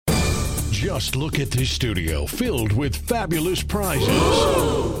Just look at this studio filled with fabulous prizes.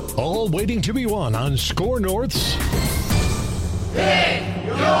 All waiting to be won on Score North's Pick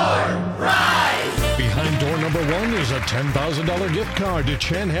Your Prize! Behind door number 1 is a $10,000 gift card to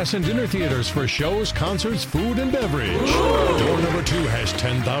Chanhassen Dinner Theaters for shows, concerts, food, and beverage. Door number 2 has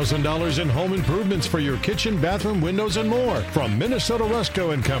 $10,000 in home improvements for your kitchen, bathroom, windows, and more from Minnesota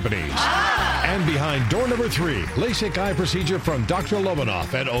Rusco and Companies. And behind door number 3, LASIK eye procedure from Dr.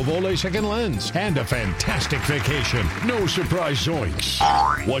 Lovenoff at Ovo LASIK and Lens. And a fantastic vacation. No surprise zoinks.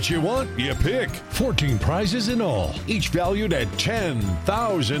 What you want, you pick. 14 prizes in all, each valued at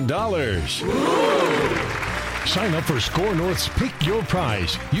 $10,000. Sign up for Score North's Pick Your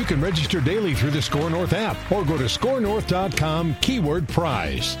Prize. You can register daily through the Score North app or go to scorenorth.com, keyword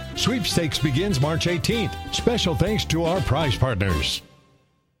prize. Sweepstakes begins March 18th. Special thanks to our prize partners.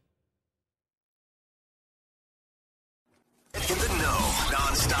 In the know,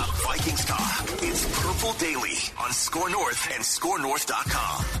 non-stop Vikings talk. It's Purple Daily on Score North and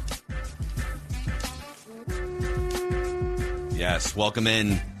scorenorth.com. Yes, welcome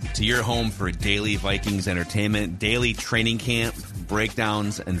in to your home for daily Vikings entertainment, daily training camp,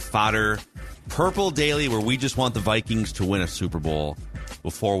 breakdowns, and fodder. Purple Daily, where we just want the Vikings to win a Super Bowl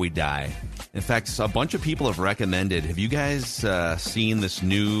before we die. In fact, a bunch of people have recommended. Have you guys seen this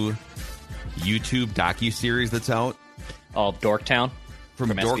new YouTube docuseries that's out? Oh, Dorktown?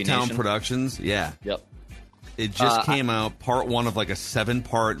 From Dorktown Productions? Yeah. Yep. It just came out, part 1 of like a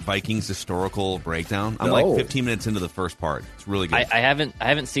 7-part Vikings historical breakdown. I'm like 15 minutes into the first part. It's really good. I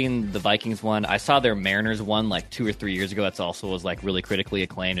haven't seen the Vikings one. I saw their Mariners one like 2 or 3 years ago. That's also was like really critically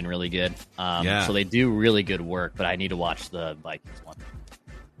acclaimed and really good. So they do really good work, but I need to watch the Vikings one.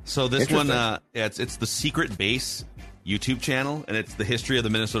 So this one, it's the Secret Base YouTube channel, and it's the history of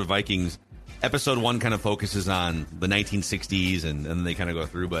the Minnesota Vikings. Episode 1 kind of focuses on the 1960s, and then they kind of go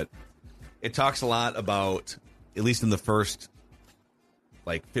through, but it talks a lot about, at least in the first,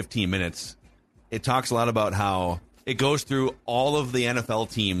 15 minutes, it talks a lot about how it goes through all of the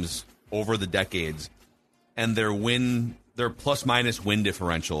NFL teams over the decades and their plus-minus win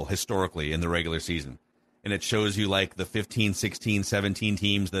differential historically in the regular season. And it shows you, the 15, 16, 17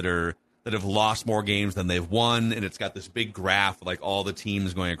 teams that have lost more games than they've won, and it's got this big graph with, all the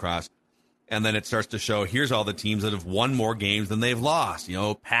teams going across. And then it starts to show, here's all the teams that have won more games than they've lost.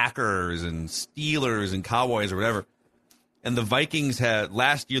 Packers and Steelers and Cowboys or whatever. And the Vikings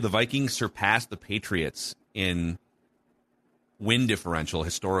last year, the Vikings surpassed the Patriots in win differential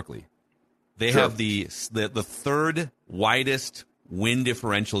historically. They have the third widest win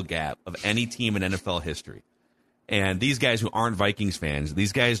differential gap of any team in NFL history. And these guys who aren't Vikings fans,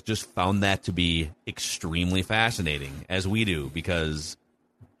 these guys just found that to be extremely fascinating, as we do, because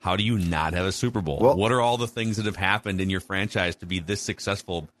how do you not have a Super Bowl? Well, what are all the things that have happened in your franchise to be this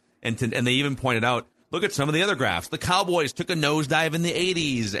successful? And they even pointed out, look at some of the other graphs. The Cowboys took a nosedive in the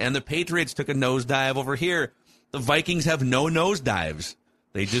 80s, and the Patriots took a nosedive over here. The Vikings have no nosedives.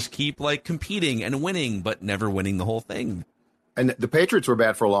 They just keep, competing and winning, but never winning the whole thing. And the Patriots were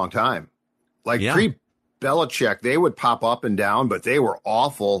bad for a long time. Pre-Belichick, they would pop up and down, but they were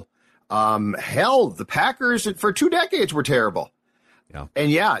awful. The Packers for 2 decades were terrible. Yeah.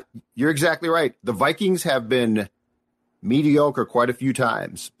 And you're exactly right. The Vikings have been mediocre quite a few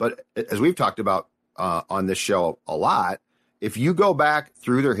times, but as we've talked about on this show a lot, if you go back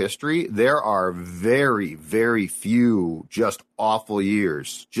through their history, there are very, very few just awful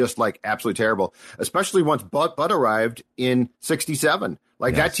years, just absolutely terrible, especially once Bud arrived in 1967.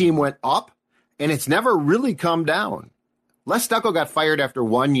 That team went up, and it's never really come down. Les Steckel got fired after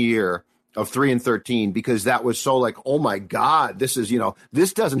 1 year of 3-13 because that was so oh my God, this is,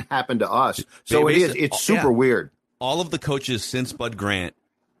 this doesn't happen to us. So it's super weird. All of the coaches since Bud Grant,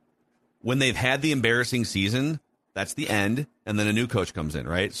 when they've had the embarrassing season, that's the end, and then a new coach comes in,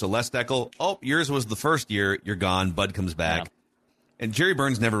 right? So Les Steckel, yours was the first year, you're gone, Bud comes back. Yeah. And Jerry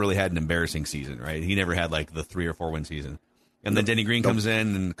Burns never really had an embarrassing season, right? He never had the 3 or 4 win season. And then Denny Green comes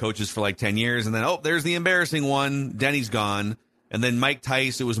in and coaches for 10 years, and then, there's the embarrassing one, Denny's gone. And then Mike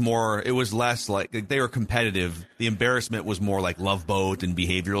Tice, it was less they were competitive. The embarrassment was more Love Boat and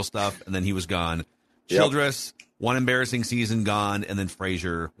behavioral stuff, and then he was gone. Yep. Childress, 1 embarrassing season, gone, and then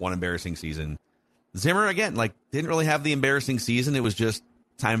Frazier, 1 embarrassing season. Zimmer, again, didn't really have the embarrassing season. It was just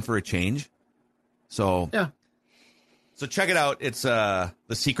time for a change. So, yeah. So check it out. It's the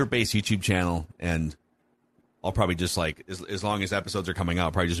Secret Base YouTube channel, and I'll probably just as long as episodes are coming out,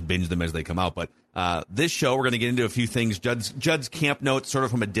 I'll probably just binge them as they come out. But this show, we're going to get into a few things. Judd's camp notes sort of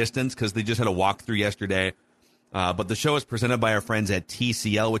from a distance because they just had a walkthrough yesterday. But the show is presented by our friends at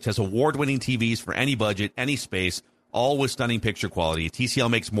TCL, which has award-winning TVs for any budget, any space. all with stunning picture quality. TCL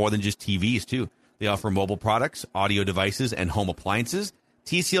makes more than just TVs, too. They offer mobile products, audio devices, and home appliances.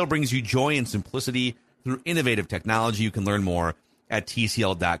 TCL brings you joy and simplicity through innovative technology. You can learn more at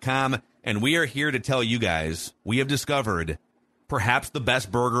TCL.com. And we are here to tell you guys we have discovered perhaps the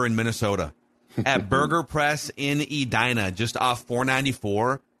best burger in Minnesota at Burger Press in Edina, just off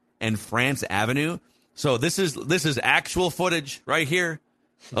 494 and France Avenue. So this is actual footage right here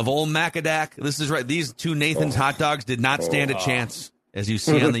of old Macadac. This is right. These two Nathan's hot dogs did not stand a chance, as you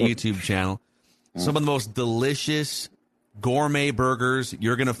see on the YouTube channel. Some of the most delicious gourmet burgers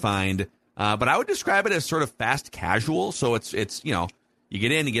you're going to find. But I would describe it as sort of fast casual. So it's you know, you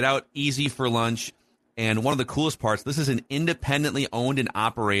get in, you get out, easy for lunch. And one of the coolest parts, this is an independently owned and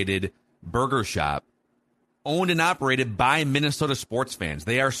operated burger shop, owned and operated by Minnesota sports fans.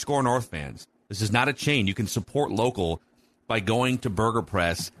 They are Score North fans. This is not a chain. You can support local by going to Burger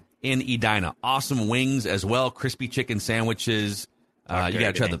Press in Edina. Awesome wings as well, crispy chicken sandwiches. You got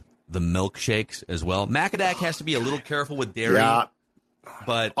to try the milkshakes as well. Macadac has to be a little careful with dairy. Yeah.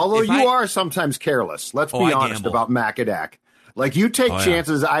 But although you are sometimes careless, let's be honest about Macadac. Like, you take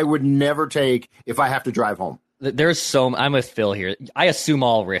chances I would never take if I have to drive home. I'm with Phil here. I assume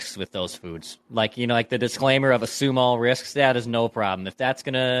all risks with those foods. Like, you know, like the disclaimer of assume all risks, that is no problem. If that's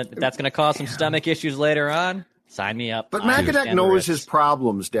gonna cause some stomach issues later on, sign me up. But Macadac knows his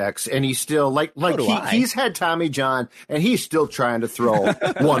problems, Dex, and he's still he's had Tommy John, and he's still trying to throw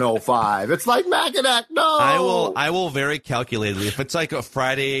 105. It's like, Macadac, no. I will very calculatedly. If it's like a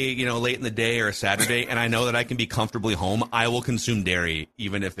Friday, you know, late in the day or a Saturday, and I know that I can be comfortably home, I will consume dairy,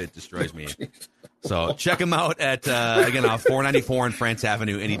 even if it destroys me. So check them out at, again, 494 on France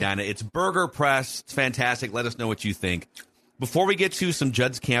Avenue in Edina. It's Burger Press. It's fantastic. Let us know what you think. Before we get to some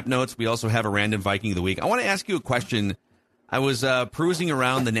Judd's Camp Notes, we also have a random Viking of the Week. I want to ask you a question. I was perusing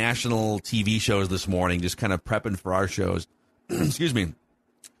around the national TV shows this morning, just kind of prepping for our shows. Excuse me.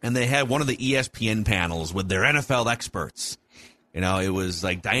 And they had one of the ESPN panels with their NFL experts. You know, it was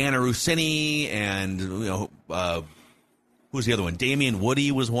like Diana Rossini and, you know, who's the other one? Damian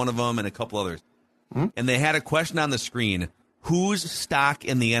Woody was one of them, and a couple others. And they had a question on the screen: whose stock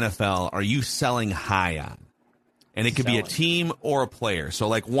in the NFL are you selling high on? And it could be a team or a player. So,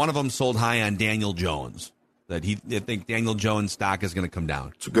 like, one of them sold high on Daniel Jones, that they think Daniel Jones' stock is going to come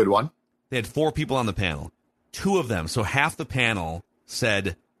down. It's a good one. They had 4 people on the panel. 2 of them, so half the panel,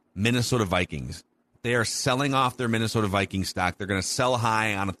 said Minnesota Vikings. They are selling off their Minnesota Vikings stock. They're going to sell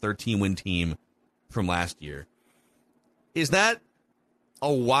high on a 13-win team from last year. Is that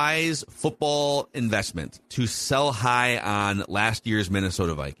a wise football investment to sell high on last year's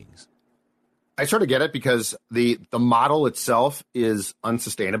Minnesota Vikings? I sort of get it, because the model itself is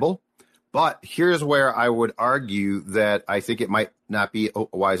unsustainable. But here's where I would argue that I think it might not be a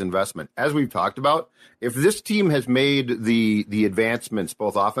wise investment. As we've talked about, if this team has made the advancements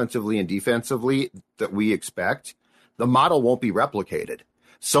both offensively and defensively that we expect, the model won't be replicated.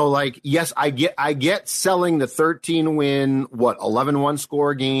 So, like, yes, I get selling the 13-win, 11-1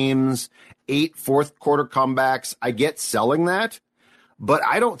 score games, 8 fourth-quarter comebacks. I get selling that, but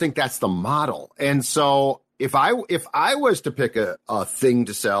I don't think that's the model. And so if I was to pick a thing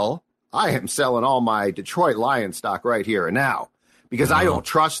to sell, I am selling all my Detroit Lions stock right here and now, because I don't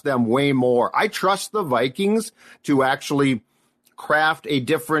trust them way more. I trust the Vikings to actually craft a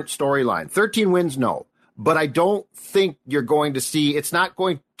different storyline. 13 wins, no. But I don't think you're going to see, it's not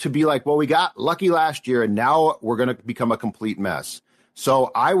going to be like, well, we got lucky last year and now we're going to become a complete mess. So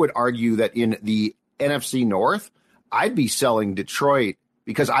I would argue that in the NFC North, I'd be selling Detroit,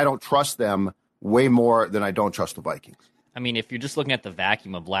 because I don't trust them way more than I don't trust the Vikings. I mean, if you're just looking at the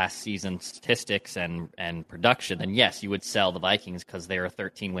vacuum of last season's statistics and production, then yes, you would sell the Vikings because they're a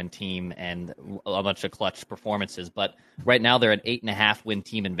 13-win team and a bunch of clutch performances. But right now they're an 8.5-win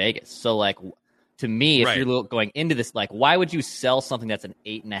team in Vegas. So, like, to me, if you're going into this, like, why would you sell something that's an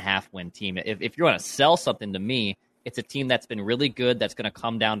 8.5-win team? If you want to sell something to me, it's a team that's been really good, that's going to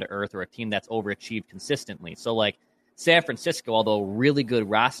come down to earth, or a team that's overachieved consistently. So, like, San Francisco, although a really good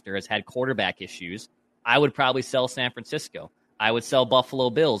roster, has had quarterback issues. I would probably sell San Francisco. I would sell Buffalo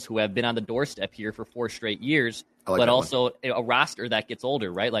Bills, who have been on the doorstep here for 4 straight years, but also a roster that gets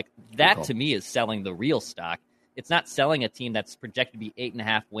older, right? Like, that to me is selling the real stock. It's not selling a team that's projected to be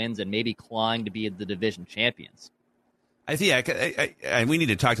 8.5 wins and maybe clawing to be the division champions. I think we need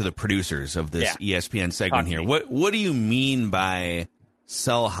to talk to the producers of this ESPN segment here. What do you mean by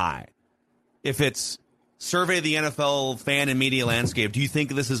sell high? If it's survey the NFL fan and media landscape, do you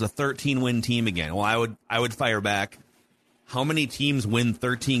think this is a 13-win team again? Well, I would fire back. How many teams win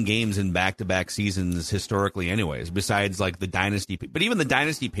 13 games in back-to-back seasons historically anyways, besides like the Dynasty? But even the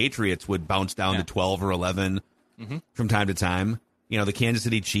Dynasty Patriots would bounce down to 12 or 11. from time to time. You know, the Kansas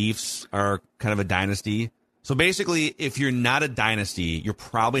City Chiefs are kind of a dynasty. So basically, if you're not a dynasty, you're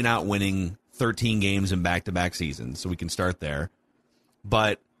probably not winning 13 games in back-to-back seasons. So we can start there.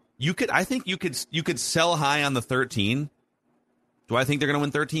 But I think you could sell high on the 13. Do I think they're going to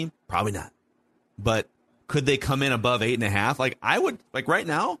win 13? Probably not. But could they come in above 8.5? Like I would, like right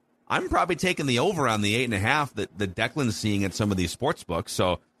now, I'm probably taking the over on the 8.5 that Declan's seeing at some of these sports books.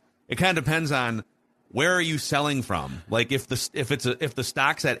 So it kind of depends on where are you selling from. Like if the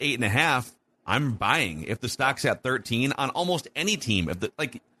stock's at 8.5, I'm buying. If the stock's at 13 on almost any team,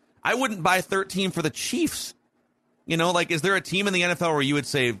 I wouldn't buy 13 for the Chiefs. You know, like, is there a team in the NFL where you would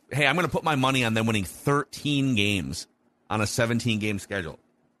say, hey, I'm going to put my money on them winning 13 games on a 17-game schedule?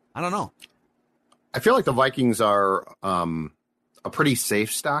 I don't know. I feel like the Vikings are a pretty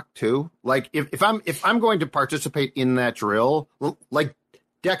safe stock too. Like if I'm going to participate in that drill, like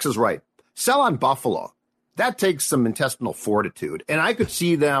Dex is right. Sell on Buffalo. That takes some intestinal fortitude. And I could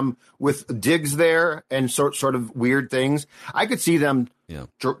see them with Diggs there and sort of weird things. I could see them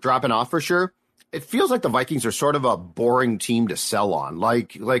dropping off for sure. It feels like the Vikings are sort of a boring team to sell on.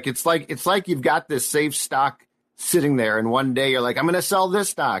 Like it's like you've got this safe stock sitting there, and one day you're like, I'm going to sell this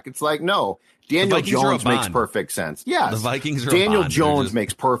stock. It's like, no, Daniel Jones makes perfect sense. Yes, the Vikings are Daniel Jones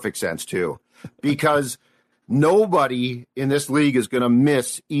makes perfect sense too, because nobody in this league is going to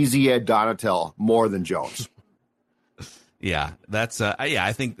miss Easy Ed Donatel more than Jones. Yeah, that's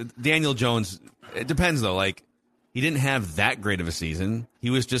I think Daniel Jones. It depends though. Like he didn't have that great of a season. He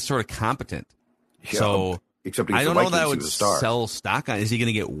was just sort of competent. Yeah, so except I don't know that I would sell stock on. Is he going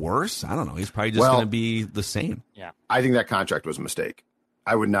to get worse? I don't know. He's probably just going to be the same. Yeah, I think that contract was a mistake.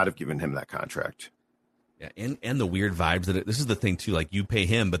 I would not have given him that contract. Yeah, and the weird vibes this is the thing too. Like you pay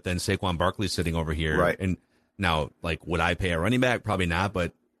him, but then Saquon Barkley's sitting over here, right? And now, like, would I pay a running back? Probably not.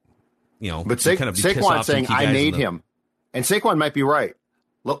 But you know, but Saquon saying I made him, and Saquon might be right.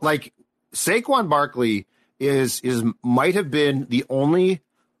 Look, like Saquon Barkley might have been the only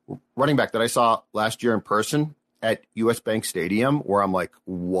running back that I saw last year in person at US Bank Stadium where I'm like,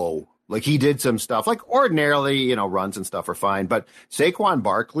 whoa, like he did some stuff. Like ordinarily, you know, runs and stuff are fine, but Saquon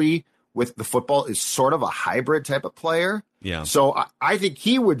Barkley with the football is sort of a hybrid type of player. Yeah. So I think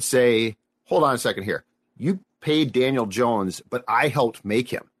he would say, hold on a second here. You paid Daniel Jones, but I helped make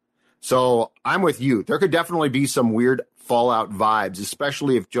him. So I'm with you. There could definitely be some weird fallout vibes,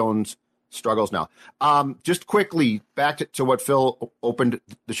 especially if Jones struggles now. Just quickly back to what Phil opened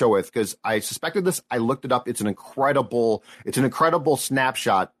the show with, because I suspected this. I looked it up. It's an incredible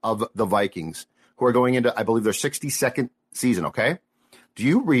snapshot of the Vikings, who are going into, I believe, their 62nd season. Okay. Do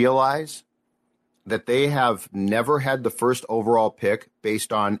you realize that they have never had the first overall pick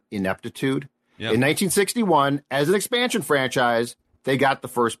based on ineptitude? Yep. In 1961, as an expansion franchise, they got the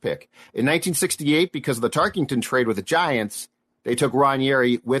first pick. In 1968, because of the Tarkington trade with the Giants, they took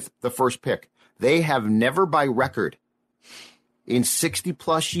Ranieri with the first pick. They have never, by record, in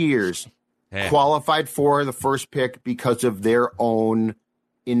 60-plus years, qualified for the first pick because of their own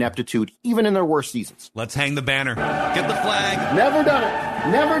ineptitude, even in their worst seasons. Let's hang the banner. Get the flag. Never done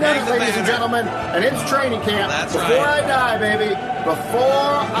it. Never done it, ladies and gentlemen. And it's training camp. That's Before right. I die, baby. Before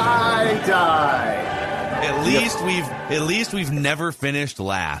I die. At least we've never finished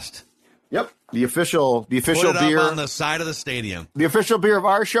last. Yep. The official Put it beer up on the side of the stadium. The official beer of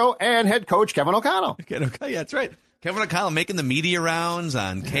our show and head coach Kevin O'Connell. Yeah, that's right. Kevin O'Connell making the media rounds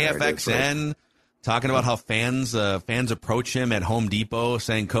on KFXN, talking about how fans approach him at Home Depot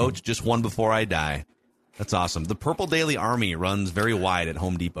saying, "Coach, just one before I die." That's awesome. The Purple Daily Army runs very wide at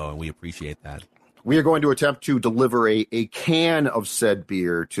Home Depot, and we appreciate that. We are going to attempt to deliver a can of said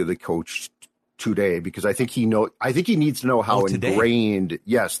beer to the coach today, because I think he needs to know how ingrained.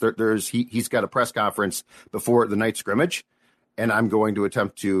 Yes, he's got a press conference before the night scrimmage, and I'm going to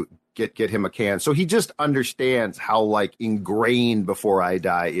attempt to get him a can, so he just understands how like ingrained Before I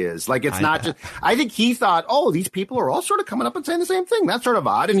Die is. Like it's not just. I think he thought, oh, these people are all sort of coming up and saying the same thing. That's sort of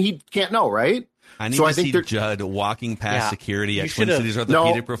odd, and he can't know, right? I need to see Judd walking past security at Twin Cities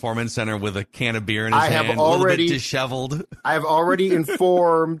Orthopedic Performance Center with a can of beer in his hand, a little bit disheveled. I have already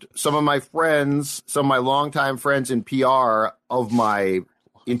informed some of my longtime friends in PR of my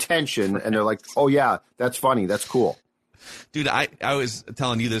intention, and they're like, oh, yeah, that's funny. That's cool. Dude, I was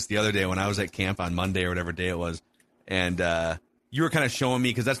telling you this the other day when I was at camp on Monday or whatever day it was, and you were kind of showing me,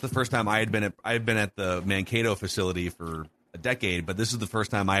 because that's the first time I had been at the Mankato facility for a decade, but this is the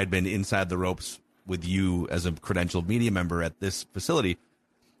first time I had been inside the ropes with you as a credentialed media member at this facility.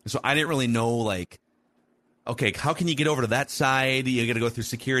 So I didn't really know like okay, how can you get over to that side? You got to go through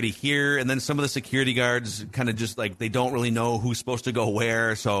security here. And then some of the security guards kind of just like, they don't really know who's supposed to go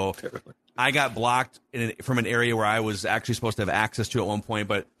where. So I got blocked from an area where I was actually supposed to have access to at one point.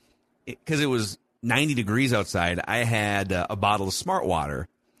 But because it was 90 degrees outside, I had a bottle of Smart Water.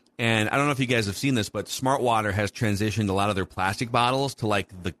 And I don't know if you guys have seen this, but Smart Water has transitioned a lot of their plastic bottles to like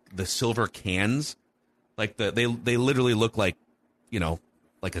the silver cans. Like they literally look like,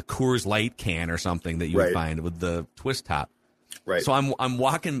 like a Coors Light can or something that you would find with the twist top. Right. So I'm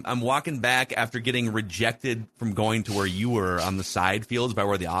walking back after getting rejected from going to where you were on the side fields by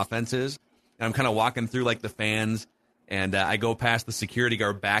where the offense is. And I'm kind of walking through like the fans, and I go past the security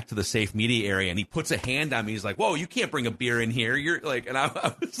guard back to the safe media area, and he puts a hand on me. He's like, "Whoa, you can't bring a beer in here." You're like, and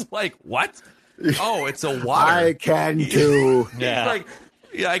I was like, "What? Oh, it's a water." I can too. Yeah. Like,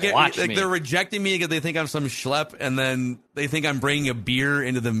 yeah, I get like me. they're rejecting me because they think I'm some schlep, and then they think I'm bringing a beer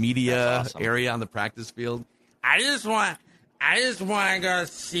into the media area on the practice field. I just want to go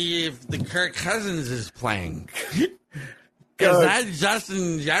see if the Kirk Cousins is playing. Is that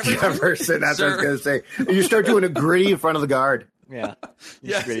Justin Jefferson? That's what I was going to say. You start doing a gritty in front of the guard. Yeah.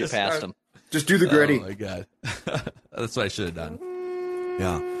 Just gritty past him. Just do the gritty. Oh, my God. That's what I should have done.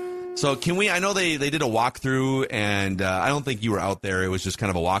 Yeah. So can we, I know they did a walkthrough, and I don't think you were out there. It was just kind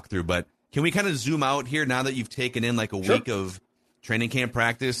of a walkthrough. But can we kind of zoom out here now that you've taken in like a week of training camp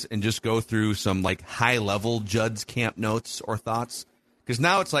practice and just go through some like high-level Judd's camp notes or thoughts? Because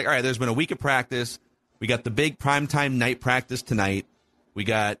now it's like, all right, there's been a week of practice. We got the big primetime night practice tonight. We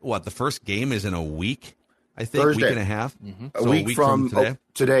got, the first game is in a week, I think, Thursday. week and a half. Mm-hmm. So a week from today.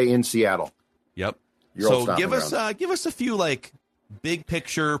 Today in Seattle. Yep. So give us a few like big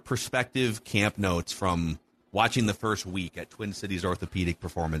picture perspective camp notes from watching the first week at Twin Cities Orthopedic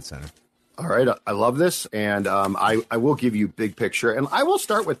Performance Center. All right. I love this. And I will give you big picture. And I will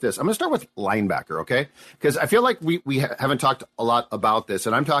start with this. I'm going to start with linebacker, okay? Because I feel like we haven't talked a lot about this.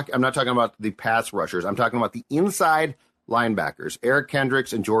 And I'm not talking about the pass rushers. I'm talking about the inside linebackers, Eric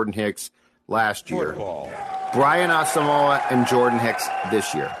Kendricks and Jordan Hicks last year. Brian Asamoah and Jordan Hicks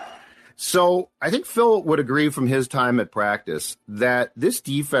this year. So I think Phil would agree from his time at practice that this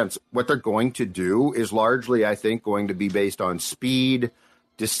defense, what they're going to do is largely, I think, going to be based on speed,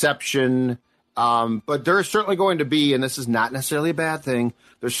 deception, but there's certainly going to be, and this is not necessarily a bad thing,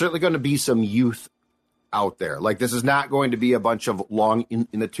 there's certainly going to be some youth out there. Like, this is not going to be a bunch of long in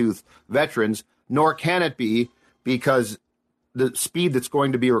the tooth veterans, nor can it be, because the speed that's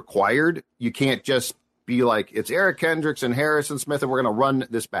going to be required, you can't just be like, it's Eric Kendricks and Harrison Smith, and we're going to run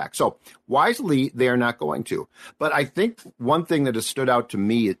this back. So wisely, they are not going to. But I think one thing that has stood out to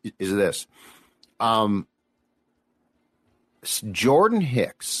me is this. Jordan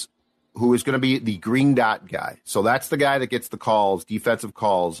Hicks, who is going to be the green dot guy. So that's the guy that gets the calls, defensive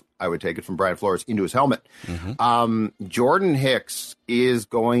calls. I would take it from Brian Flores into his helmet. Mm-hmm. Jordan Hicks is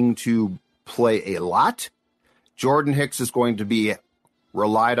going to play a lot. Jordan Hicks is going to be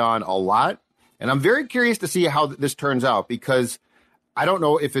relied on a lot. And I'm very curious to see how this turns out, because I don't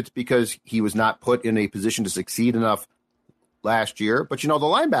know if it's because he was not put in a position to succeed enough last year. But, the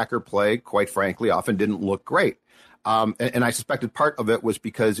linebacker play, quite frankly, often didn't look great. And I suspected part of it was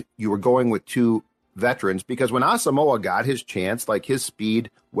because you were going with two veterans, because when Asamoah got his chance, like, his speed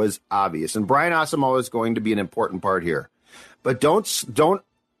was obvious. And Brian Asamoah is going to be an important part here. But don't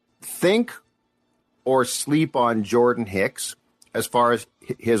think or sleep on Jordan Hicks as far as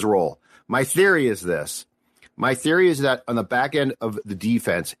his role. My theory is this. My theory is that on the back end of the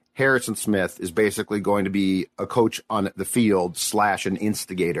defense, Harrison Smith is basically going to be a coach on the field / an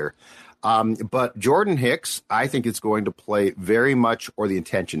instigator. But Jordan Hicks, I think, is going to play very much, or the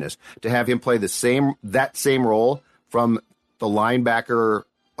intention is to have him play that same role from the linebacker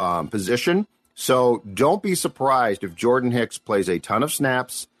position. So don't be surprised if Jordan Hicks plays a ton of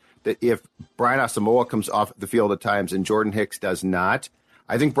snaps, that if Brian Asamoah comes off the field at times and Jordan Hicks does not.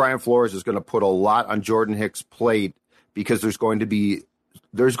 I think Brian Flores is going to put a lot on Jordan Hicks' plate, because there's going to be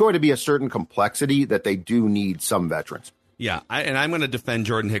a certain complexity that they do need some veterans. Yeah, and I'm going to defend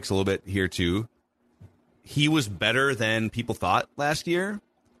Jordan Hicks a little bit here, too. He was better than people thought last year,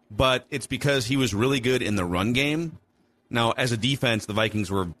 but it's because he was really good in the run game. Now, as a defense, the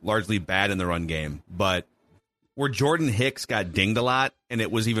Vikings were largely bad in the run game, but where Jordan Hicks got dinged a lot, and it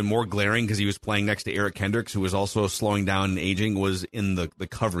was even more glaring because he was playing next to Eric Kendricks, who was also slowing down and aging, was in the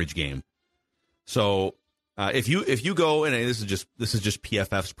coverage game. So if you go, and this is just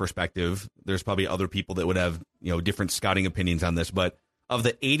PFF's perspective, there's probably other people that would have different scouting opinions on this, but of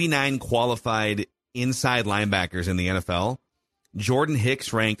the 89 qualified inside linebackers in the NFL, Jordan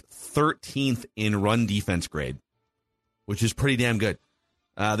Hicks ranked 13th in run defense grade, which is pretty damn good.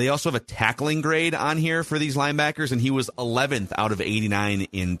 They also have a tackling grade on here for these linebackers, and he was 11th out of 89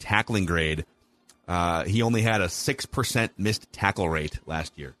 in tackling grade. He only had a 6% missed tackle rate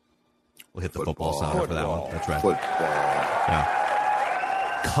last year. We'll hit the football sounder for that one. That's right. Yeah.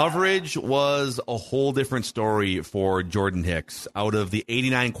 Coverage was a whole different story for Jordan Hicks. Out of the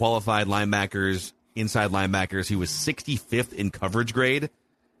 89 qualified linebackers, inside linebackers, he was 65th in coverage grade,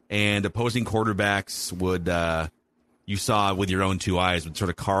 and opposing quarterbacks would... you saw with your own two eyes, would sort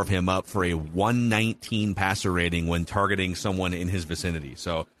of carve him up for a 119 passer rating when targeting someone in his vicinity.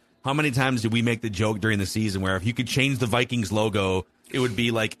 So how many times did we make the joke during the season where if you could change the Vikings logo, it would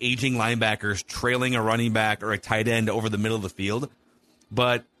be like aging linebackers trailing a running back or a tight end over the middle of the field?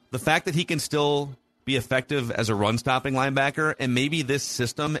 But the fact that he can still be effective as a run-stopping linebacker, and maybe this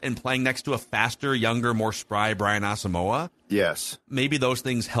system and playing next to a faster, younger, more spry Brian Asamoah, yes, maybe those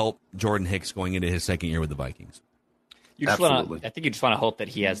things help Jordan Hicks going into his second year with the Vikings. I think you just want to hope that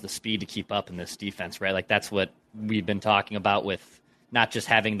he has the speed to keep up in this defense, right? Like that's what we've been talking about with not just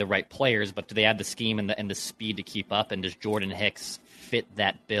having the right players, but do they have the scheme and the speed to keep up? And does Jordan Hicks fit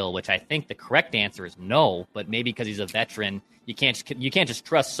that bill? Which I think the correct answer is no, but maybe because he's a veteran, you can't just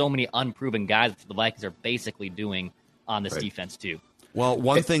trust so many unproven guys, which the Vikings are basically doing on this defense too. Well,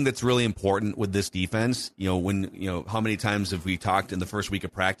 one thing that's really important with this defense, how many times have we talked in the first week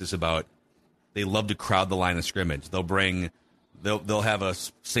of practice about they love to crowd the line of scrimmage. They'll have a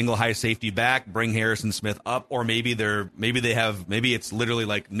single high safety back, bring Harrison Smith up, or maybe it's literally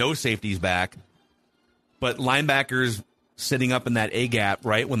like no safeties back, but linebackers sitting up in that A gap,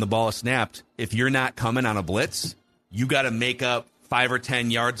 right, when the ball is snapped. If you're not coming on a blitz, you got to make up 5 or 10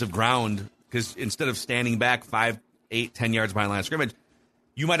 yards of ground, because instead of standing back 5, 8, 10 yards behind the line of scrimmage,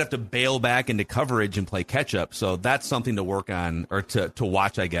 you might have to bail back into coverage and play catch-up. So that's something to work on, or to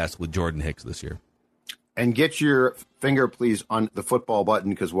watch, I guess, with Jordan Hicks this year. And get your finger, please, on the football button,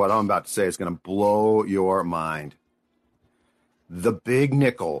 because what I'm about to say is going to blow your mind. The big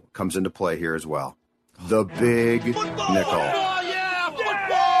nickel comes into play here as well. The big nickel.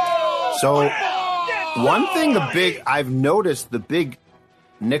 So one thing I've noticed the big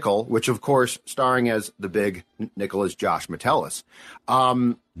nickel, which of course starring as the big nickel is Josh Metellus.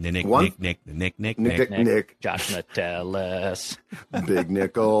 Nick. Josh Metellus. Big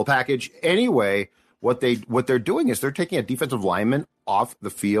nickel package. Anyway, what they're doing is they're taking a defensive lineman off the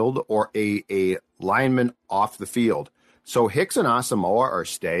field or a lineman off the field. So Hicks and Asamoah are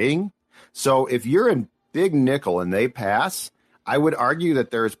staying. So if you're in big nickel and they pass, I would argue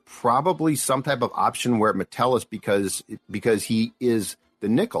that there's probably some type of option where Metellus, because he is the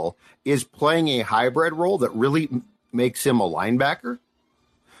nickel, is playing a hybrid role that really makes him a linebacker.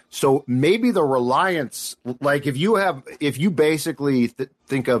 So maybe the reliance, like if you basically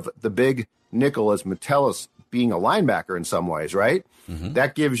think of the big nickel as Metellus being a linebacker in some ways, right? Mm-hmm.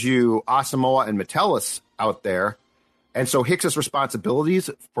 That gives you Asamoah and Metellus out there. And so Hicks's responsibilities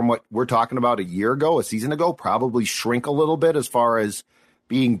from what we're talking about a season ago, probably shrink a little bit as far as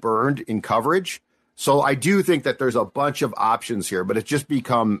being burned in coverage. So I do think that there's a bunch of options here, but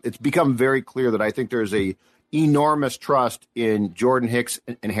it's become very clear that I think there's a enormous trust in Jordan Hicks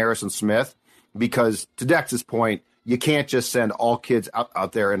and Harrison Smith, because to Dex's point, you can't just send all kids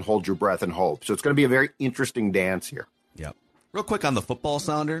out there and hold your breath and hope. So it's going to be a very interesting dance here. Yep. Real quick on the football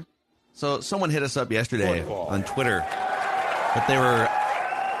sounder. So someone hit us up yesterday on Twitter, but they were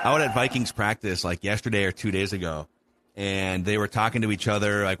out at Vikings practice like yesterday or 2 days ago, and they were talking to each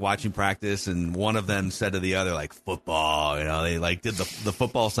other, like watching practice, and one of them said to the other, like, football, they like did the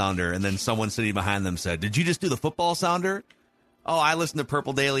football sounder, and then someone sitting behind them said, "Did you just do the football sounder?" Oh, I listen to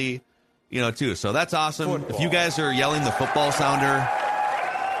Purple Daily, too. So that's awesome. Football. If you guys are yelling the football sounder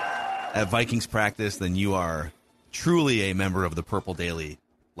at Vikings practice, then you are truly a member of the Purple Daily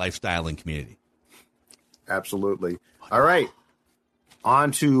lifestyle and community. Absolutely. All right.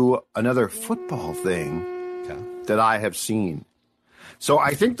 On to another football thing that I have seen. So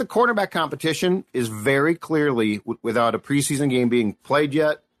I think the quarterback competition is very clearly, without a preseason game being played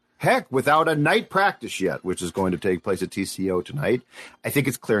yet, heck, without a night practice yet, which is going to take place at TCO tonight, I think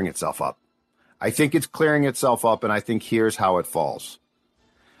it's clearing itself up. And I think here's how it falls.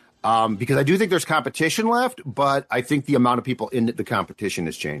 Because I do think there's competition left, but I think the amount of people in the competition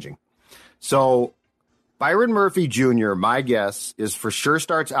is changing. So Byron Murphy Jr., my guess is for sure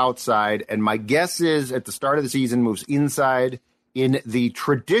starts outside, and my guess is at the start of the season moves inside in the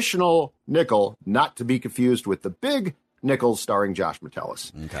traditional nickel, not to be confused with the big nickel starring Josh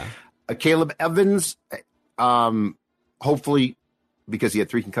Metellus. Okay. Caleb Evans, hopefully, because he had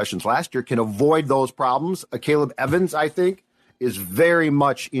 3 concussions last year, can avoid those problems. Caleb Evans, I think, is very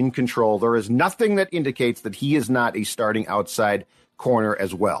much in control. There is nothing that indicates that he is not a starting outside corner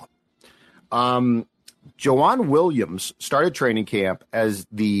as well. Joanne Williams started training camp as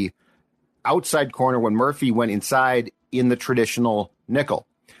the outside corner when Murphy went inside in the traditional nickel.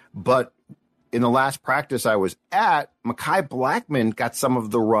 But in the last practice I was at, Mekhi Blackmon got some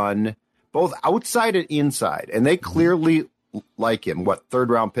of the run, both outside and inside, and they clearly like him.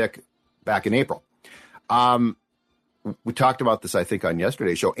 Third-round pick back in April. We talked about this, I think, on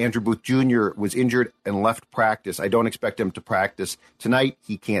yesterday's show. Andrew Booth Jr. was injured and left practice. I don't expect him to practice tonight.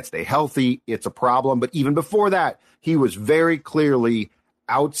 He can't stay healthy. It's a problem. But even before that, he was very clearly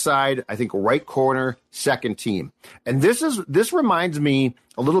outside, I think, right corner, second team. And this reminds me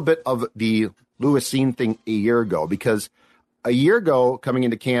a little bit of the Lewis Cine thing a year ago, because a year ago, coming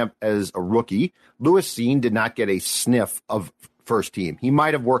into camp as a rookie, Lewis Cine did not get a sniff of first team. He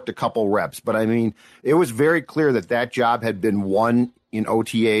might have worked a couple reps, but I mean, it was very clear that job had been won in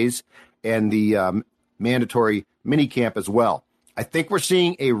OTAs and the mandatory minicamp as well. I think we're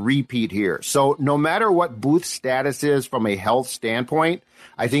seeing a repeat here. So no matter what Booth's status is from a health standpoint,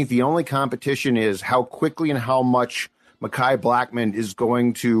 I think the only competition is how quickly and how much Mekhi Blackmon is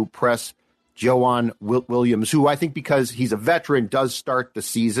going to press Joanne Williams, who I think, because he's a veteran, does start the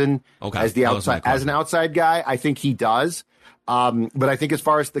season as the outside, as an outside guy. I think he does. But I think as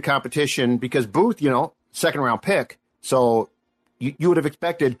far as the competition, because Booth, second round pick, so you would have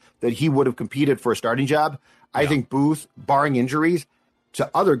expected that he would have competed for a starting job. I think Booth, barring injuries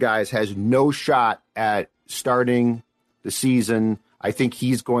to other guys, has no shot at starting the season. I think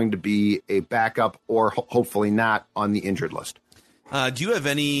he's going to be a backup or hopefully not on the injured list. Do you have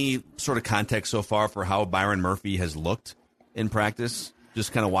any sort of context so far for how Byron Murphy has looked in practice?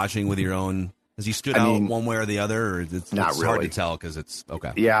 Just kind of watching with your own. Has he stood out one way or the other? Or it's not really hard to tell because it's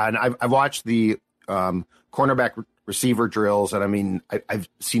okay. Yeah, and I've watched the cornerback receiver drills, and I mean, I've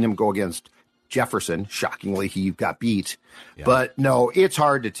seen him go against Jefferson. Shockingly, he got beat. Yeah. But no, it's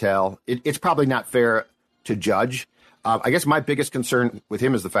hard to tell. It's probably not fair to judge. I guess my biggest concern with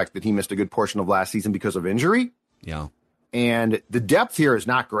him is the fact that he missed a good portion of last season because of injury. Yeah. And the depth here is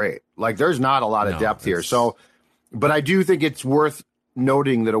not great. Like, there's not a lot of depth here. So, but I do think it's worth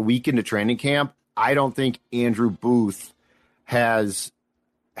noting that a week into training camp, I don't think Andrew Booth has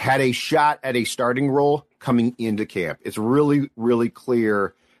had a shot at a starting role coming into camp. It's really, really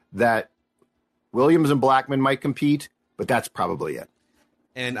clear that Williams and Blackmon might compete, but that's probably it.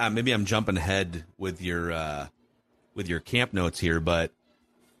 And maybe I'm jumping ahead with your camp notes here, but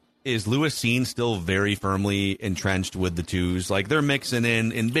is Lewis Cine still very firmly entrenched with the twos? Like, they're mixing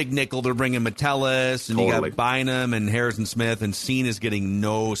in big nickel, they're bringing Metellus, and you got Bynum and Harrison Smith, and Cine is getting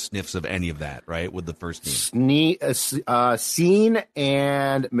no sniffs of any of that, right, with the first team? Cine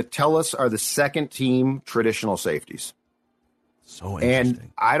and Metellus are the second team traditional safeties. So interesting.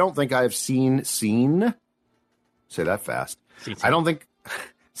 And I don't think I've seen Cine. Say that fast. I don't think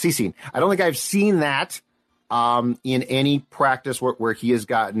I've seen that in any practice where he has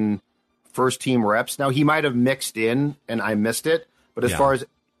gotten first team reps. Now, he might have mixed in and I missed it, but as far as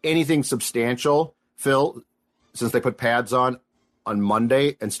anything substantial, Phil, since they put pads on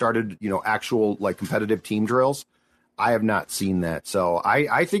Monday and started, actual like competitive team drills, I have not seen that. So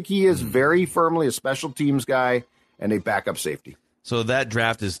I think he is very firmly a special teams guy and a backup safety. So that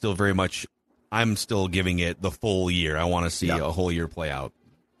draft is still very much, I'm still giving it the full year. I want to see a whole year play out.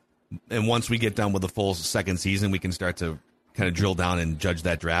 And once we get done with the full second season, we can start to kind of drill down and judge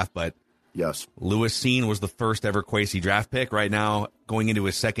that draft. But yes, Lewis Cine was the first ever Kwesi draft pick. Right now, going into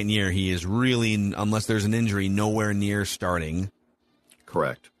his second year, he is really, unless there's an injury, nowhere near starting.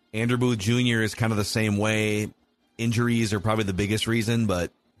 Correct. Andrew Booth Jr. is kind of the same way. Injuries are probably the biggest reason, but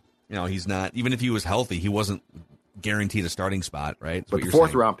he's not. Even if he was healthy, he wasn't guaranteed a starting spot, right? But the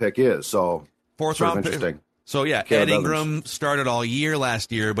fourth round pick is, so fourth round interesting. Pick. So, yeah, Ed Ingram started all year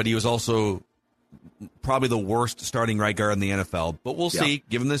last year, but he was also probably the worst starting right guard in the NFL. But we'll see.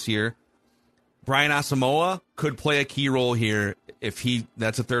 Give him this year. Brian Asamoah could play a key role here if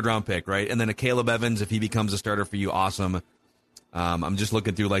that's a third-round pick, right? And then a Caleb Evans, if he becomes a starter for you, awesome. I'm just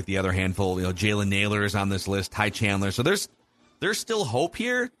looking through, like, the other handful. Jalen Naylor is on this list, Ty Chandler. So there's still hope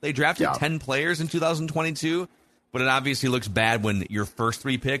here. They drafted 10 players in 2022. But it obviously looks bad when your first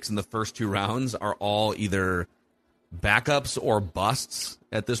three picks in the first two rounds are all either backups or busts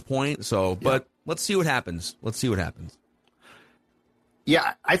at this point. So, but let's see what happens.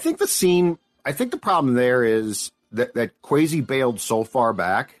 Yeah, I think the problem there is that Kwesi bailed so far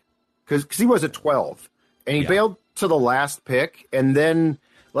back because he was at 12 and he bailed to the last pick. And then,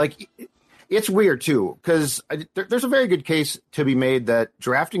 like, it's weird, too, because there's a very good case to be made that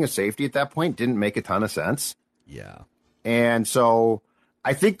drafting a safety at that point didn't make a ton of sense. Yeah. And so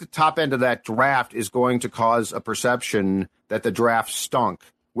I think the top end of that draft is going to cause a perception that the draft stunk,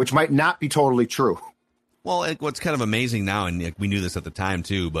 which might not be totally true. Well, what's kind of amazing now, and we knew this at the time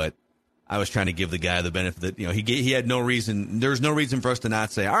too, but I was trying to give the guy the benefit that, he had no reason. There's no reason for us to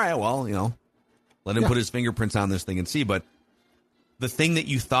not say, all right, well, let him put his fingerprints on this thing and see. But the thing that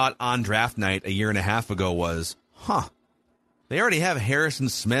you thought on draft night a year and a half ago was, they already have Harrison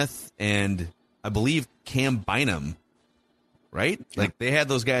Smith and I believe Cam Bynum, right? Yeah. Like they had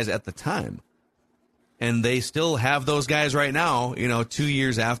those guys at the time. And they still have those guys right now, 2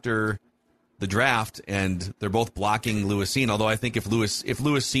 years after the draft, and they're both blocking Lewis Cine. Although I think if Lewis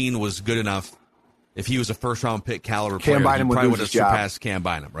Cine was good enough, if he was a first-round pick caliber player, he probably would have surpassed Cam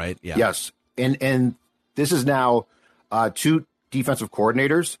Bynum, right? Yeah. Yes. And this is now two defensive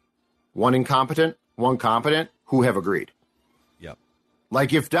coordinators, one incompetent, one competent, who have agreed. Yep.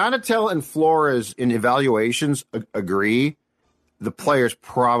 Like if Donatel and Flores in evaluations agree, the player's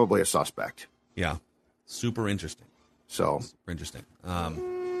probably a suspect. Yeah. Super interesting. Super interesting.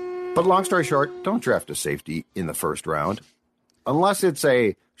 But long story short, don't draft a safety in the first round. Unless it's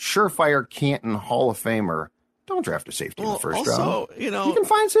a surefire Canton Hall of Famer, don't draft a safety in the first round. You can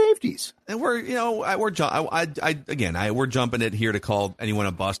find safeties. And we're jumping it here to call anyone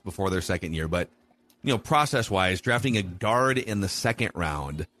a bust before their second year. But, process-wise, drafting a guard in the second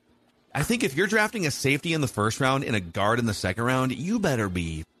round, I think if you're drafting a safety in the first round and a guard in the second round, you better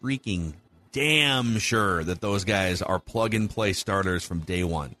be freaking damn sure that those guys are plug-and-play starters from day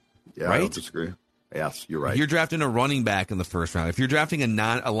one. Yeah, right? I don't disagree. Yes, you're right. If you're drafting a running back in the first round, if you're drafting a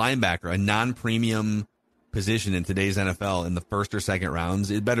linebacker, a non-premium position in today's NFL in the first or second rounds,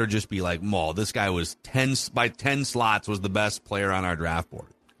 it better just be like, this guy was 10 slots was the best player on our draft board.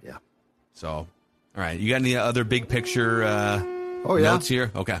 Yeah. So, all right. You got any other big picture notes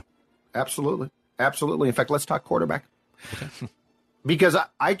here? Okay. Absolutely. In fact, let's talk quarterback. Okay. Because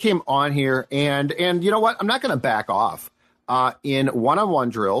I came on here and you know what? I'm not going to back off. In one-on-one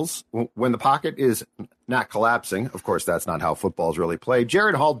drills, when the pocket is not collapsing, of course, that's not how football is really played.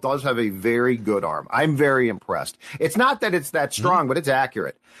 Jaren Hall does have a very good arm. I'm very impressed. It's not that it's that strong, but it's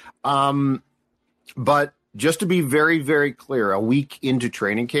accurate. But just to be very, very clear, a week into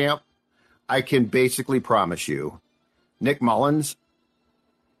training camp, I can basically promise you, Nick Mullins,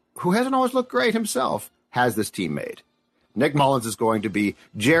 who hasn't always looked great himself, has this team made. Nick Mullins is going to be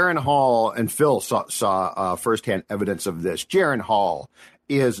Jaren Hall, and Phil saw firsthand evidence of this. Jaren Hall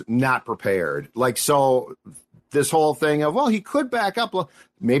is not prepared. So this whole thing of, he could back up.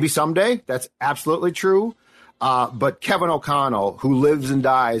 Maybe someday. That's absolutely true. But Kevin O'Connell, who lives and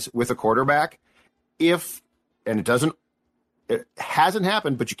dies with a quarterback, it hasn't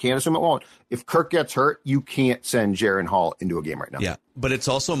happened, but you can't assume it won't. If Kirk gets hurt, you can't send Jaren Hall into a game right now. Yeah, but it's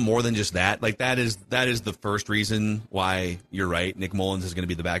also more than just that. That is the first reason why you're right. Nick Mullins is going to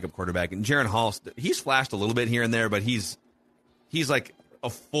be the backup quarterback, and Jaren Hall, he's flashed a little bit here and there, but he's like a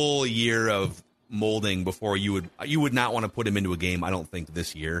full year of molding before you would not want to put him into a game. I don't think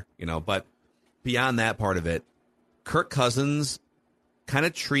this year, But beyond that part of it, Kirk Cousins kind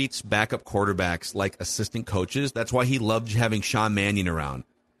of treats backup quarterbacks like assistant coaches. That's why he loved having Sean Mannion around.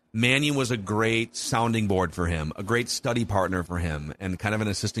 Mannion was a great sounding board for him, a great study partner for him, and kind of an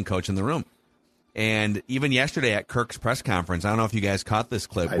assistant coach in the room. And even yesterday at Kirk's press conference, I don't know if you guys caught this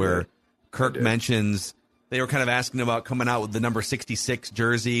clip where Kirk mentions they were kind of asking about coming out with the number 66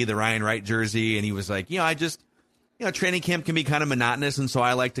 jersey, the Ryan Wright jersey, and he was like, training camp can be kind of monotonous, and so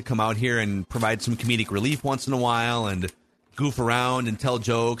I like to come out here and provide some comedic relief once in a while and goof around and tell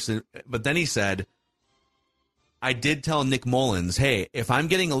jokes. But then he said, I did tell Nick Mullins, hey, if I'm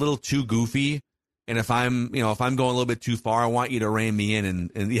getting a little too goofy and if I'm going a little bit too far, I want you to rein me in.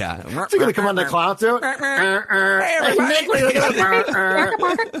 And yeah. So you're going to come on the clown too?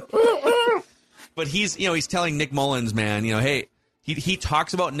 But he's telling Nick Mullins, man, hey, he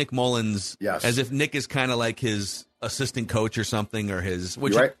talks about Nick Mullins as if Nick is kind of like his assistant coach or something, or his,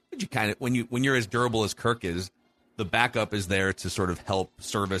 which you kind of, when you're as durable as Kirk is, the backup is there to sort of help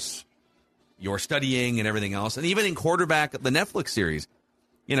service your studying and everything else. And even in quarterback, the Netflix series,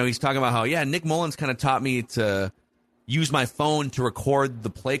 he's talking about how, Nick Mullins kind of taught me to use my phone to record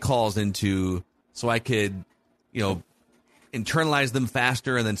the play calls into so I could, internalize them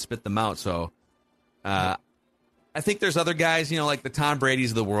faster and then spit them out. So I think there's other guys, like the Tom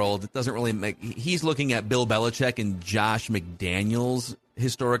Brady's of the world. It doesn't really he's looking at Bill Belichick and Josh McDaniels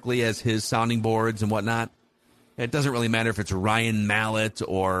historically as his sounding boards and whatnot. It doesn't really matter if it's Ryan Mallett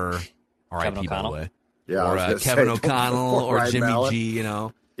or R.I.P. by the way, or Kevin O'Connell or Jimmy Mallett. G.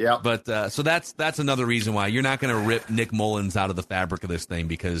 Yeah. But so that's another reason why you're not going to rip Nick Mullins out of the fabric of this thing,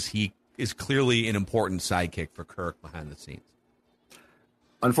 because he is clearly an important sidekick for Kirk behind the scenes.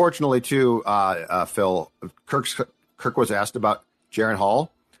 Unfortunately, too, Phil, Kirk was asked about Jaren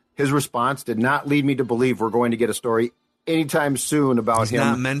Hall. His response did not lead me to believe we're going to get a story anytime soon about He's him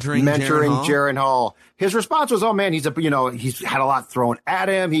not mentoring Jaren Hall. His response was, "Oh man, he's had a lot thrown at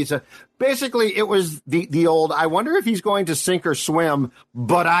him. Basically it was the old. I wonder if he's going to sink or swim,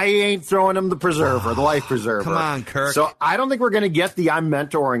 but I ain't throwing him the preserver, the life preserver. Come on, Kirk. So I don't think we're going to get the I'm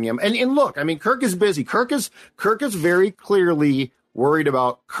mentoring him. And look, I mean, Kirk is busy. Kirk is very clearly worried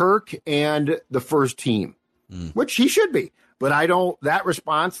about Kirk and the first team, which he should be. But that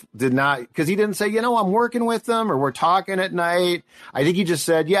response did not, because he didn't say, I'm working with them or we're talking at night. I think he just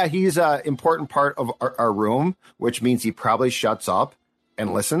said, yeah, he's an important part of our room, which means he probably shuts up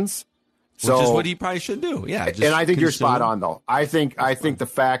and listens. Which is what he probably should do. Yeah. And I think you're spot on, though. I think the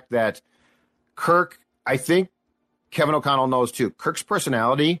fact that Kirk, I think Kevin O'Connell knows too, Kirk's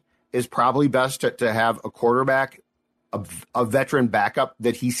personality is probably best to have a quarterback, a veteran backup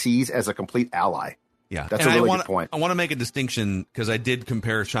that he sees as a complete ally. Yeah, that's a really good point. I want to make a distinction because I did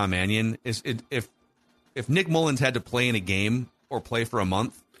compare Sean Mannion. If Nick Mullins had to play in a game or play for a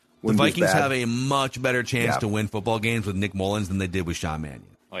month, the Vikings have a much better chance to win football games with Nick Mullins than they did with Sean Mannion.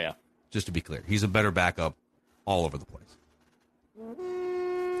 Oh, yeah. Just to be clear, he's a better backup all over the place.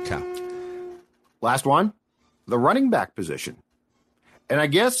 Okay. Last one, the running back position. And I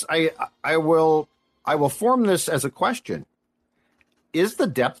guess I will form this as a question. Is the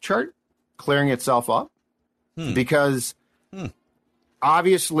depth chart clearing itself up? Because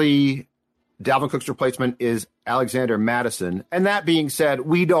obviously Dalvin Cook's replacement is Alexander Mattison. And that being said,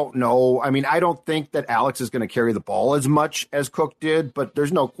 we don't know. I mean, I don't think that Alex is going to carry the ball as much as Cook did, but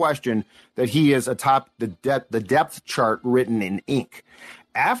there's no question that he is atop the depth chart written in ink.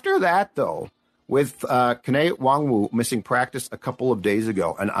 After that, though, with Kene Nwangwu missing practice a couple of days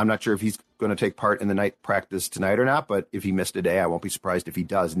ago, and I'm not sure if he's going to take part in the night practice tonight or not, but if he missed a day, I won't be surprised if he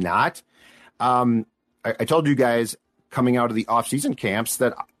does not. I told you guys coming out of the offseason camps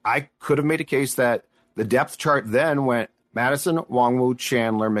that I could have made a case that the depth chart then went Madison, Nwangwu,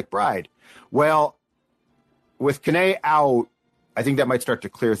 Chandler, McBride. Well, with Kene out, I think that might start to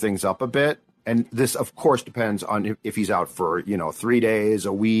clear things up a bit. And this, of course, depends on if he's out for, 3 days,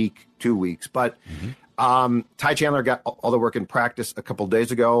 a week, 2 weeks. But Ty Chandler got all the work in practice a couple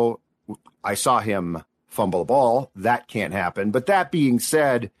days ago. I saw him fumble a ball. That can't happen. But that being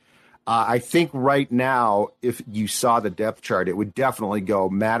said, I think right now, if you saw the depth chart, it would definitely go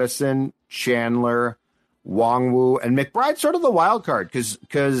Madison, Chandler, Nwangwu, and McBride sort of the wild card because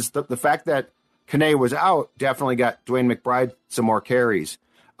the fact that Kene was out definitely got Dwayne McBride some more carries.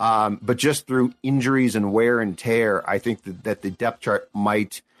 But just through injuries and wear and tear, I think that the depth chart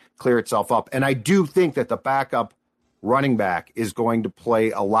might clear itself up. And I do think that the backup running back is going to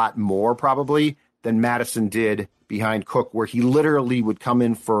play a lot more probably than Madison did behind Cook, where he literally would come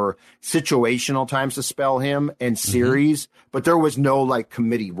in for situational times to spell him and series, but there was no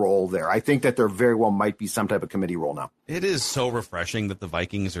committee role there. I think that there very well might be some type of committee role now. It is so refreshing that the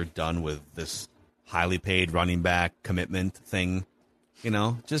Vikings are done with this highly paid running back commitment thing.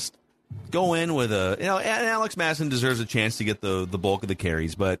 Just go in with and Alex Madison deserves a chance to get the bulk of the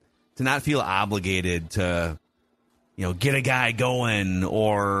carries, but to not feel obligated to, get a guy going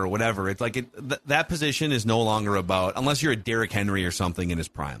or whatever. It's like that position is no longer about, unless you're a Derrick Henry or something in his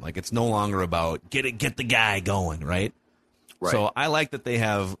prime. It's no longer about get the guy going, right? So I like that they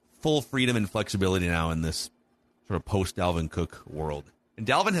have full freedom and flexibility now in this sort of post Dalvin Cook world. And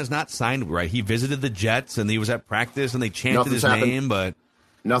Dalvin has not signed, right? He visited the Jets and he was at practice and they chanted his name, but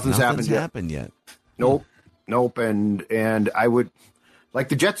nothing's happened yet. Nope. And I would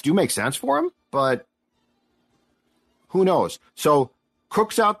the Jets do make sense for him, but who knows? So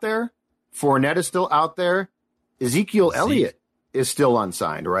Cook's out there. Fournette is still out there. Ezekiel Elliott is still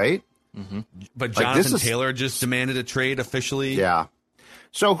unsigned, right? Mm-hmm. But Jonathan Taylor just demanded a trade officially. Yeah.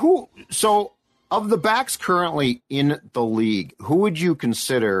 So of the backs currently in the league, who would you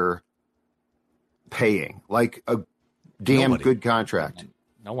consider paying a damn good contract?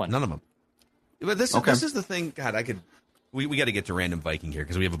 No one. None of them. But this is the thing. God, we got to get to random Viking here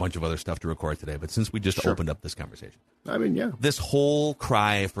because we have a bunch of other stuff to record today. But since we just opened up this conversation, I mean, yeah, this whole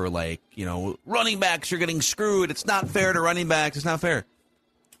cry for running backs are getting screwed. It's not fair to running backs. It's not fair.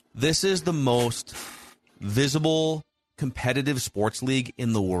 This is the most visible competitive sports league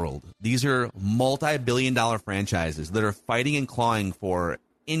in the world. These are multi-billion-dollar franchises that are fighting and clawing for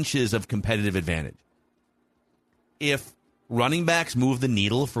inches of competitive advantage. If running backs move the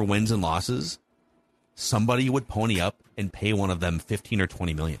needle for wins and losses, somebody would pony up and pay one of them $15 or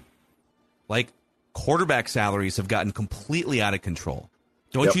 $20 million. Quarterback salaries have gotten completely out of control.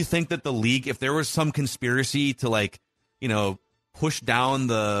 Don't you think that the league, if there was some conspiracy to push down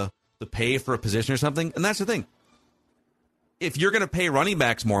the pay for a position or something. And that's the thing. If you're going to pay running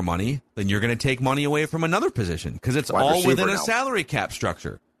backs more money, then you're going to take money away from another position because it's all within a salary cap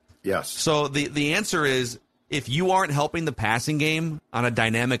structure. Yes. So the answer is, if you aren't helping the passing game on a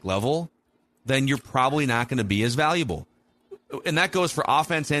dynamic level, then you're probably not going to be as valuable. And that goes for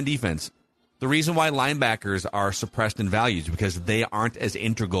offense and defense. The reason why linebackers are suppressed in value is because they aren't as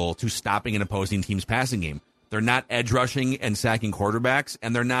integral to stopping an opposing team's passing game. They're not edge rushing and sacking quarterbacks,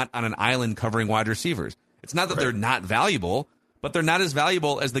 and they're not on an island covering wide receivers. It's not that they're not valuable, but they're not as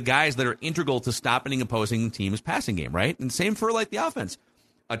valuable as the guys that are integral to stopping opposing teams' passing game, right? And same for like the offense.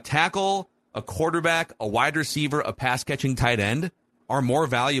 A tackle, a quarterback, a wide receiver, a pass-catching tight end are more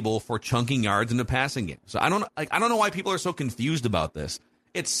valuable for chunking yards in the passing game. So I don't know why people are so confused about this.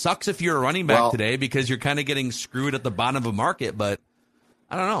 It sucks if you're a running back today because you're kind of getting screwed at the bottom of a market, but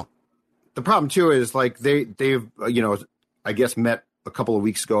I don't know. The problem too is like they've I guess met a couple of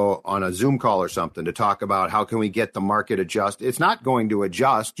weeks ago on a Zoom call or something to talk about how can we get the market adjust. It's not going to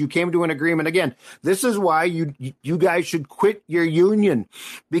adjust. You came to an agreement again. This is why you guys should quit your union,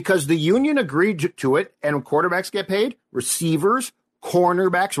 because the union agreed to it, and quarterbacks get paid, receivers,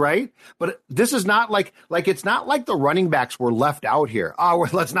 cornerbacks, right? But this is not like it's not like the running backs were left out here. Oh,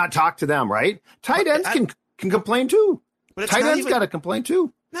 let's not talk to them, right? Tight ends can complain too. But tight ends got to complain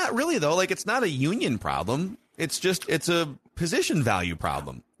too. Not really though. Like, it's not a union problem. It's a position value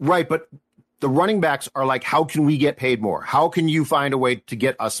problem. Right, but the running backs are like, how can we get paid more? How can you find a way to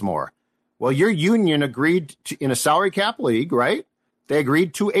get us more? Well, your union agreed to, in a salary cap league, right? They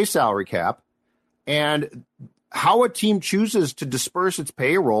agreed to a salary cap, and how a team chooses to disperse its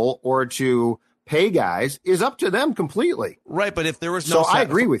payroll or to pay guys is up to them completely. Right, but if there was no... So I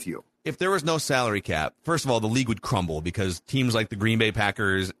agree with you. If there was no salary cap, first of all, the league would crumble because teams like the Green Bay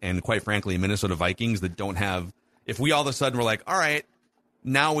Packers and, quite frankly, Minnesota Vikings that don't have... If we all of a sudden were like, all right,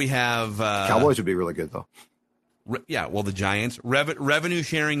 now we have... Cowboys would be really good, though. The Giants. Revenue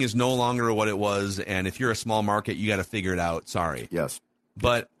sharing is no longer what it was, and if you're a small market, you got to figure it out. Sorry. Yes.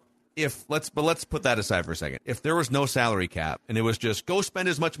 But let's put that aside for a second. If there was no salary cap and it was just go spend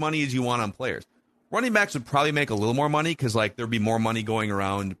as much money as you want on players, running backs would probably make a little more money because there'd be more money going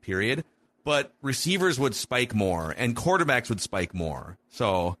around, period. But receivers would spike more and quarterbacks would spike more.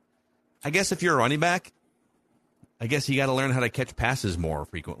 So I guess if you're a running back, I guess you got to learn how to catch passes more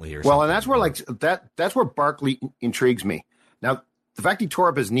frequently or something. Well, and that's where that's where Barkley intrigues me. Now, the fact he tore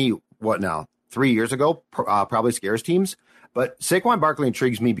up his knee, 3 years ago, probably scares teams. But Saquon Barkley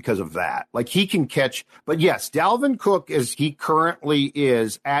intrigues me because of that. Like, he can catch. But yes, Dalvin Cook, as he currently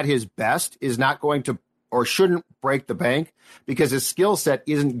is at his best, is not going to or shouldn't break the bank because his skill set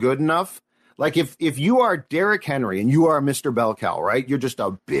isn't good enough. Like, if you are Derrick Henry and you are Mr. Bell Cow, right? You're just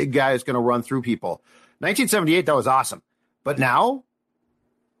a big guy that's going to run through people. 1978, that was awesome. But now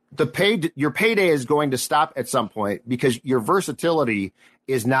your payday is going to stop at some point because your versatility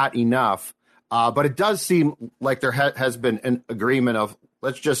is not enough. But it does seem like there has been an agreement of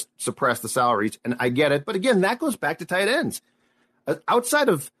let's just suppress the salaries. And I get it. But again, that goes back to tight ends. Outside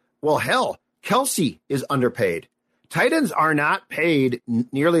of, Kelsey is underpaid. Tight ends are not paid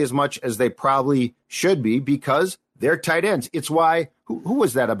nearly as much as they probably should be because they're tight ends. It's why, who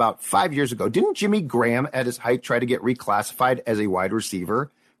was that about 5 years ago? Didn't Jimmy Graham at his height try to get reclassified as a wide receiver?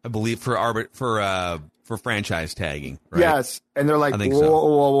 I believe for franchise tagging, right? Yes, and they're like,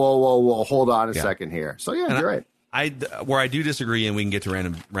 whoa, hold on a second here. So, yeah, you're right. Where I do disagree, and we can get to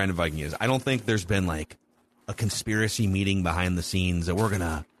random Viking is, I don't think there's been like a conspiracy meeting behind the scenes that we're going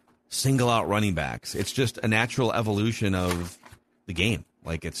to single out running backs. It's just a natural evolution of the game.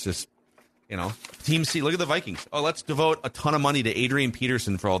 Like, it's just, Team C, look at the Vikings. Oh, let's devote a ton of money to Adrian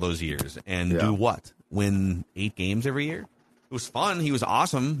Peterson for all those years and do what? Win 8 games every year? It was fun. He was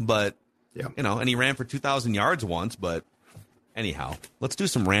awesome, but... Yeah. And he ran for 2,000 yards once, but anyhow, let's do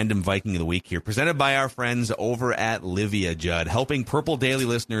some random Viking of the week here. Presented by our friends over at Livia, Judd, helping Purple Daily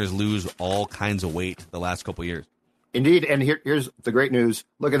listeners lose all kinds of weight the last couple of years. Indeed, and here's the great news.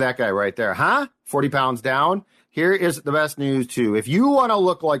 Look at that guy right there, huh? 40 pounds down. Here is the best news, too. If you want to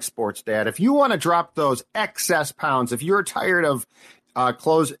look like Sports Dad, if you want to drop those excess pounds, if you're tired of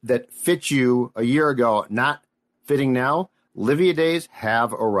clothes that fit you a year ago not fitting now, Livia Days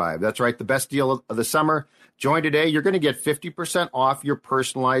have arrived. That's right, the best deal of the summer. Join today. You're going to get 50% off your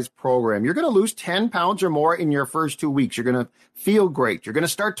personalized program. You're going to lose 10 pounds or more in your first 2 weeks. You're going to feel great. You're going to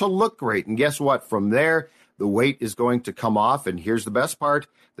start to look great. And guess what? From there, the weight is going to come off. And here's the best part.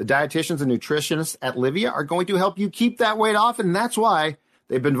 The dietitians and nutritionists at Livia are going to help you keep that weight off. And that's why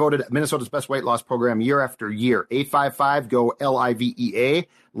They've been voted Minnesota's best weight loss program year after year. 855-GO-LIVEA,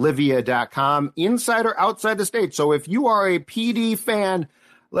 Livea.com, inside or outside the state. So if you are a PD fan,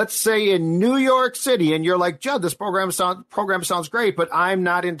 let's say in New York City, and you're like, Judd, this program sounds great, but I'm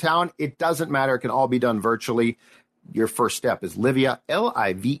not in town, it doesn't matter. It can all be done virtually. Your first step is Livea,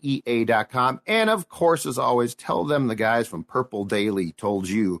 Livea.com. And of course, as always, tell them the guys from Purple Daily told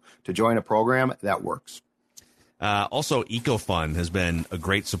you to join a program that works. Also, EcoFun has been a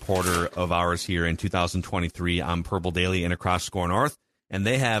great supporter of ours here in 2023 on Purple Daily and across Score North. And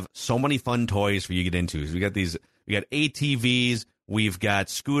they have so many fun toys for you to get into. So we got ATVs, we've got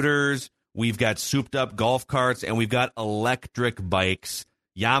scooters, we've got souped up golf carts, and we've got electric bikes.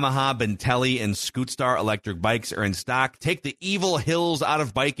 Yamaha, Bentelli, and Scootstar electric bikes are in stock. Take the evil hills out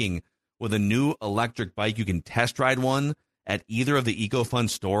of biking with a new electric bike. You can test ride one at either of the EcoFun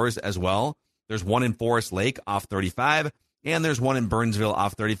stores as well. There's one in Forest Lake off 35, and there's one in Burnsville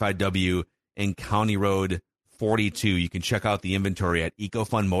off 35W and County Road 42. You can check out the inventory at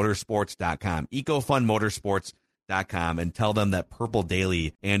ecofunmotorsports.com, ecofunmotorsports.com, and tell them that Purple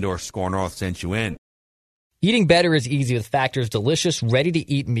Daily and or Score North sent you in. Eating better is easy with Factor's delicious,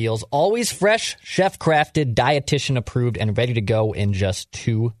 ready-to-eat meals. Always fresh, chef-crafted, dietitian-approved, and ready to go in just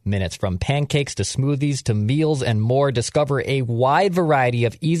 2 minutes. From pancakes to smoothies to meals and more, discover a wide variety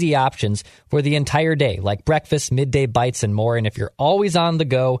of easy options for the entire day, like breakfast, midday bites, and more. And if you're always on the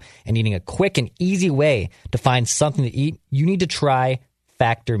go and needing a quick and easy way to find something to eat, you need to try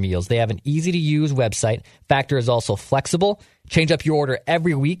Factor Meals. They have an easy-to-use website. Factor is also flexible. Change up your order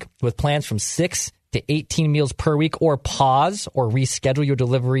every week with plans from 6 to 18 meals per week, or pause or reschedule your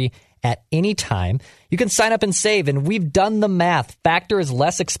delivery at any time. You can sign up and save, and we've done the math. Factor is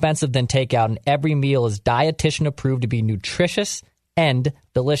less expensive than takeout, and every meal is dietitian approved to be nutritious and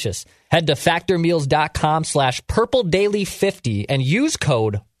delicious. Head to factormeals.com/purpledaily50 and use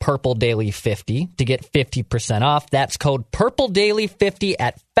code purpledaily50 to get 50% off. That's code purpledaily50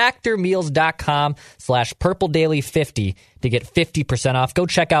 at factormeals.com/purpledaily50 to get 50% off. Go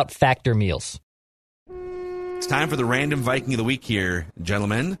check out Factor Meals. It's time for the random Viking of the week here,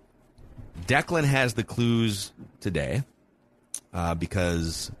 gentlemen. Declan has the clues today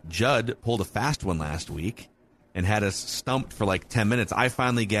because Judd pulled a fast one last week and had us stumped for like 10 minutes. I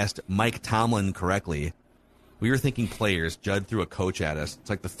finally guessed Mike Tomlin correctly. We were thinking players. Judd threw a coach at us. It's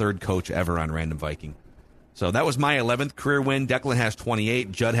like the third coach ever on Random Viking. So that was my 11th career win. Declan has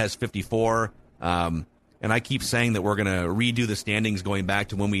 28. Judd has 54. And I keep saying that we're going to redo the standings going back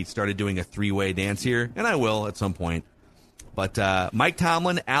to when we started doing a three-way dance here, and I will at some point. But Mike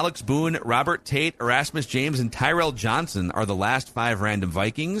Tomlin, Alex Boone, Robert Tate, Erasmus James, and Tyrell Johnson are the last 5 Random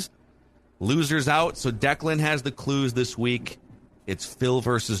Vikings. Losers out, so Declan has the clues this week. It's Phil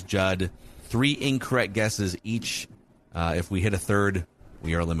versus Judd. 3 incorrect guesses each. If we hit a third,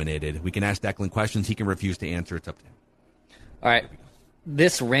 we are eliminated. We can ask Declan questions. He can refuse to answer. It's up to him. All right.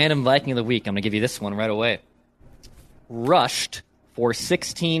 This random Viking of the week, I'm going to give you this one right away. Rushed for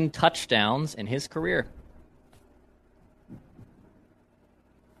 16 touchdowns in his career.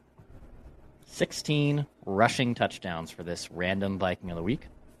 16 rushing touchdowns for this random Viking of the week.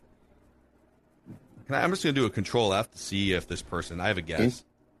 I'm just going to do a Control F to see if this person, I have a guess.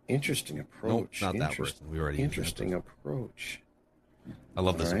 Interesting approach. Nope, not that person. We already Interesting approach. I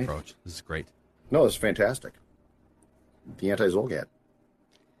love this approach. This is great. No, it's fantastic. The anti-Zolgad.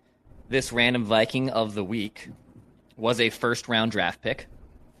 This random Viking of the week was a first-round draft pick.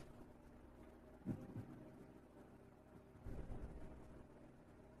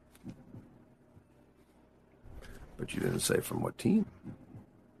 But you didn't say from what team.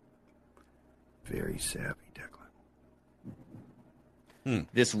 Very savvy, Declan.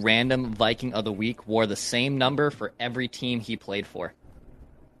 This random Viking of the week wore the same number for every team he played for.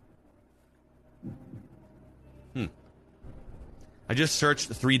 I just searched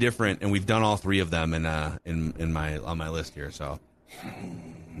 3 different, and we've done all 3 of them on my list here. So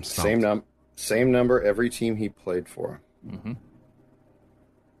same number every team he played for. Mm-hmm.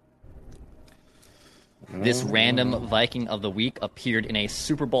 This random Viking of the week appeared in a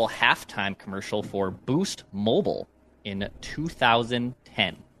Super Bowl halftime commercial for Boost Mobile in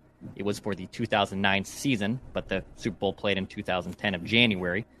 2010. It was for the 2009 season, but the Super Bowl played in 2010 of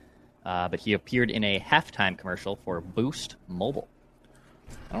January. But he appeared in a halftime commercial for Boost Mobile.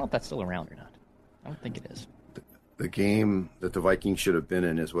 I don't know if that's still around or not. I don't think it is. The game that the Vikings should have been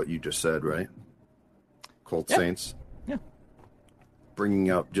in is what you just said, right? Colts Saints. Yeah.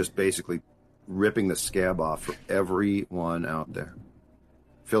 Bringing up, just basically ripping the scab off for everyone out there.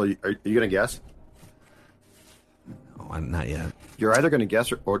 Phil, are you going to guess? Oh, I'm not yet. You're either going to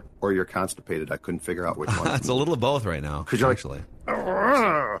guess or you're constipated. I couldn't figure out which one. It's a little of both right now, Because you're actually. Like,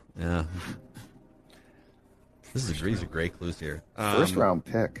 Yeah. These are great clues here. First round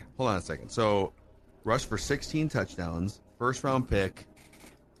pick. Hold on a second. So, rushed for 16 touchdowns. First round pick.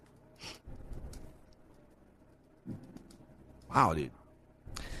 Wow, dude.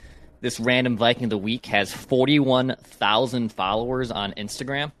 This random Viking of the week has 41,000 followers on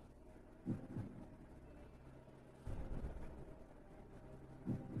Instagram.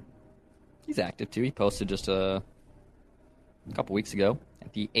 He's active too. He posted just a couple weeks ago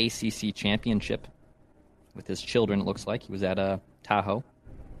at the ACC Championship with his children. It looks like he was at Tahoe.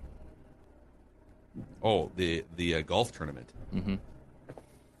 Oh, the golf tournament. Mm-hmm.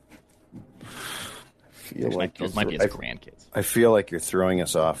 Those might be his grandkids. I feel like you're throwing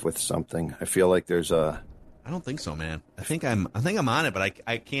us off with something. I feel like there's a. I don't think so, man. I think I'm on it, but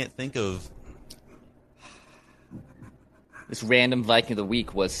I can't think of. This random Viking of the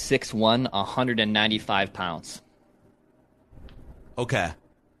week was 6'1", 195 pounds. Okay.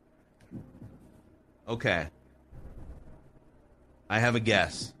 I have a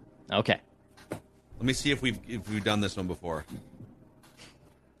guess. Okay. Let me see if we've done this one before.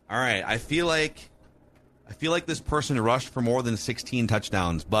 All right. I feel like this person rushed for more than 16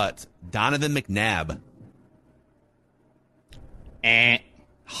 touchdowns, but Donovan McNabb. Damn it.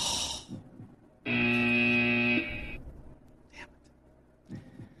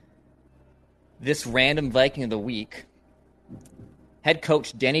 This random Viking of the week, head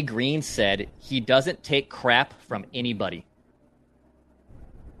coach Denny Green said he doesn't take crap from anybody.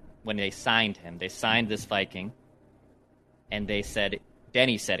 When they signed him, they signed this Viking, and Denny said,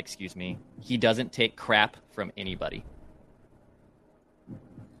 he doesn't take crap from anybody.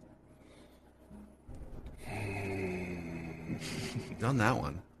 Done that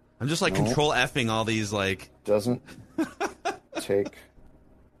one. I'm just control effing all these Doesn't take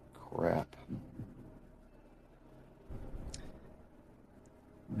crap.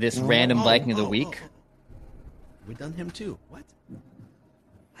 This random Viking of the week. We done him too. What?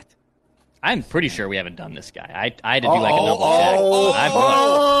 I'm pretty sure we haven't done this guy. I had to do a double check.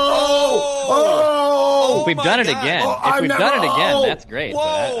 If we've done it again, that's great.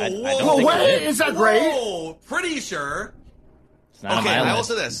 I don't think is that great? Whoa, pretty sure. It's not on my I will list.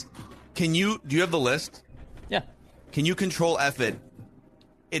 say this. Do you have the list? Yeah. Can you control F it?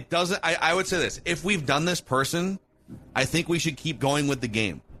 It doesn't. I would say this. If we've done this person, I think we should keep going with the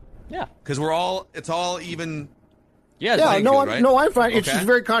game. Yeah. Because it's all even. Yeah. Right? No, I'm fine. Okay. It's just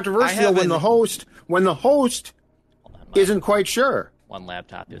very controversial when the host isn't quite sure. One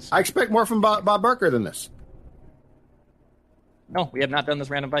laptop is. I expect more from Bob Barker than this. No, we have not done this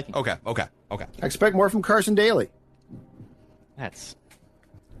random Viking. Okay. I expect more from Carson Daly. That's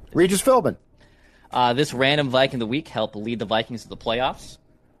Regis Philbin. This random Viking of the week helped lead the Vikings to the playoffs.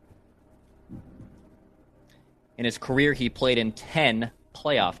 In his career, he played in 10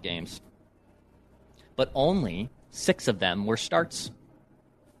 playoff games, but only 6 of them were starts.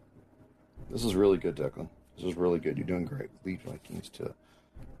 This is really good, Declan. This is really good. You're doing great. Lead Vikings to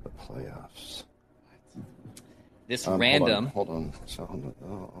the playoffs. This random hold on.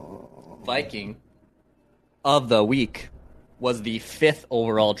 Viking of the week was the 5th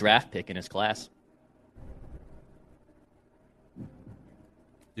overall draft pick in his class.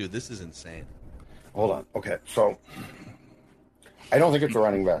 Dude, this is insane. Hold on. Okay, so I don't think it's a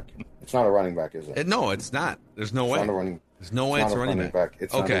running back. It's not a running back, is it? No, it's not. There's no way. Not a running. There's no way it's a running back.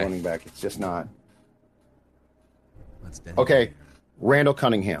 It's not a running back. It's just not. Okay, Randall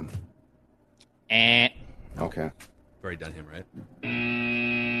Cunningham. Okay. We've already done him, right?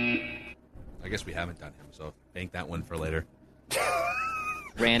 I guess we haven't done him, so bank that one for later.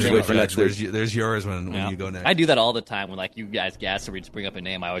 Random. Wait for next week. There's yours when you go next. I do that all the time when you guys guess or we just bring up a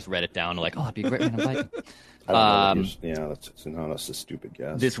name. I always write it down that'd be a great random Viking. That's a stupid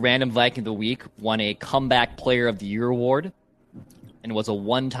guess. This random Viking of the week won a Comeback Player of the Year award and was a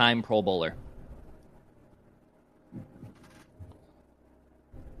one-time Pro Bowler.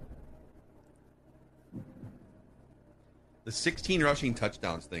 The 16 rushing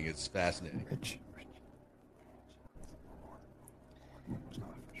touchdowns thing is fascinating. Rich.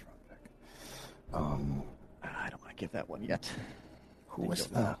 I don't want to give that one yet. Who was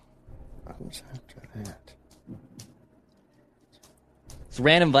that? Who's after that? This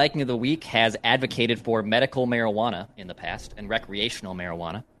random Viking of the week has advocated for medical marijuana in the past and recreational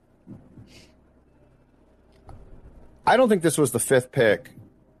marijuana. I don't think this was the 5th pick,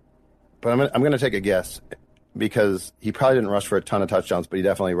 but I'm going to take a guess because he probably didn't rush for a ton of touchdowns, but he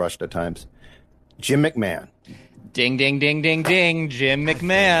definitely rushed at times. Jim McMahon. Ding, ding, ding, ding, ding. Jim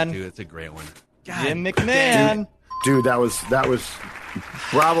McMahon. Dude, it's a great one. Jim McMahon. Dude, that was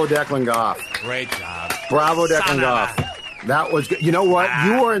bravo, Declan Goff. Great job. Bravo, Declan Goff. That was good. You know what?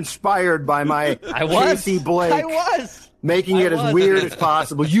 You were inspired by my Casey Blake. I was. Making it as weird as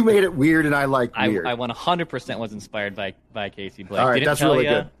possible. You made it weird, and I like weird. I 100% was inspired by Casey Blake. All right, Didn't that's tell really you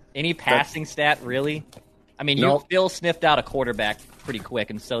good. Any passing stat, really? I mean, Nope. Phil sniffed out a quarterback pretty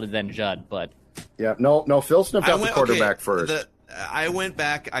quick, and so did then Judd, but... Yeah, no, Phil sniffed out the quarterback first. I went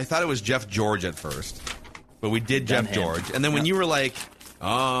back. I thought it was Jeff George at first, but we did Jeff George. And then when you were like,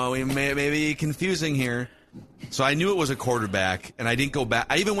 oh, we may be confusing here. So I knew it was a quarterback, and I didn't go back.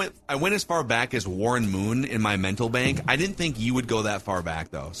 I went as far back as Warren Moon in my mental bank. I didn't think you would go that far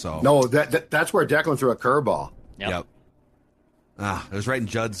back, though. So no, that's where Declan threw a curveball. Yep. It was right in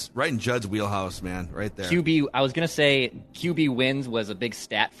Judd's wheelhouse, man, right there. QB, I was going to say QB wins was a big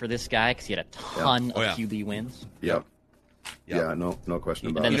stat for this guy because he had a ton of QB wins. Yep. Yeah, no question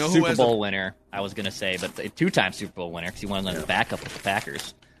about it. And it. then the Super Bowl winner, I was going to say, but a two-time Super Bowl winner because he won the backup with the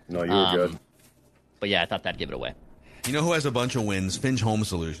Packers. No, you were good. But yeah, I thought that'd give it away. You know who has a bunch of wins? Finch Home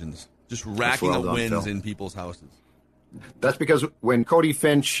Solutions. Just racking up wins in people's houses. That's because when Cody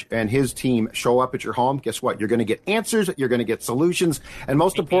Finch and his team show up at your home, guess what? You're going to get answers, you're going to get solutions, and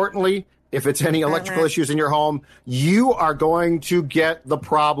most importantly, if it's any electrical issues in your home, you are going to get the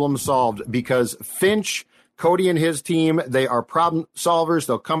problem solved because Finch, Cody and his team, they are problem solvers.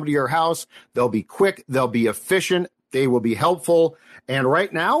 They'll come to your house. They'll be quick. They'll be efficient. They will be helpful. And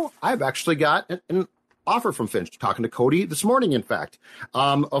right now, I've actually got an offer from Finch, talking to Cody this morning, in fact.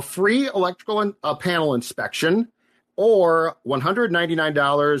 A free electrical panel inspection or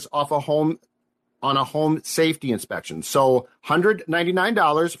 $199 off on a home safety inspection. So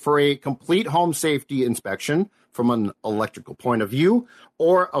 $199 for a complete home safety inspection from an electrical point of view,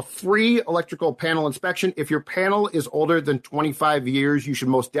 or a free electrical panel inspection. If your panel is older than 25 years, you should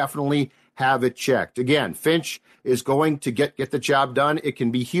most definitely have it checked. Again, Finch is going to get the job done. It can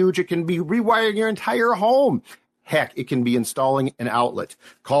be huge. It can be rewiring your entire home. Heck, it can be installing an outlet.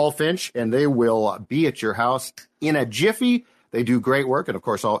 Call Finch, and they will be at your house in a jiffy. They do great work. And, of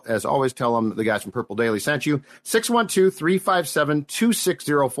course, as always, tell them the guys from Purple Daily sent you.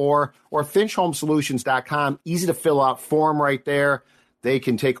 612-357-2604 or finchhomesolutions.com. Easy to fill out form right there. They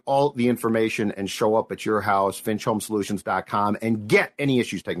can take all the information and show up at your house, finchhomesolutions.com, and get any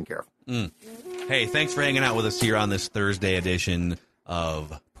issues taken care of. Hey, thanks for hanging out with us here on this Thursday edition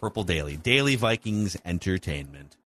of Purple Daily. Daily Vikings Entertainment.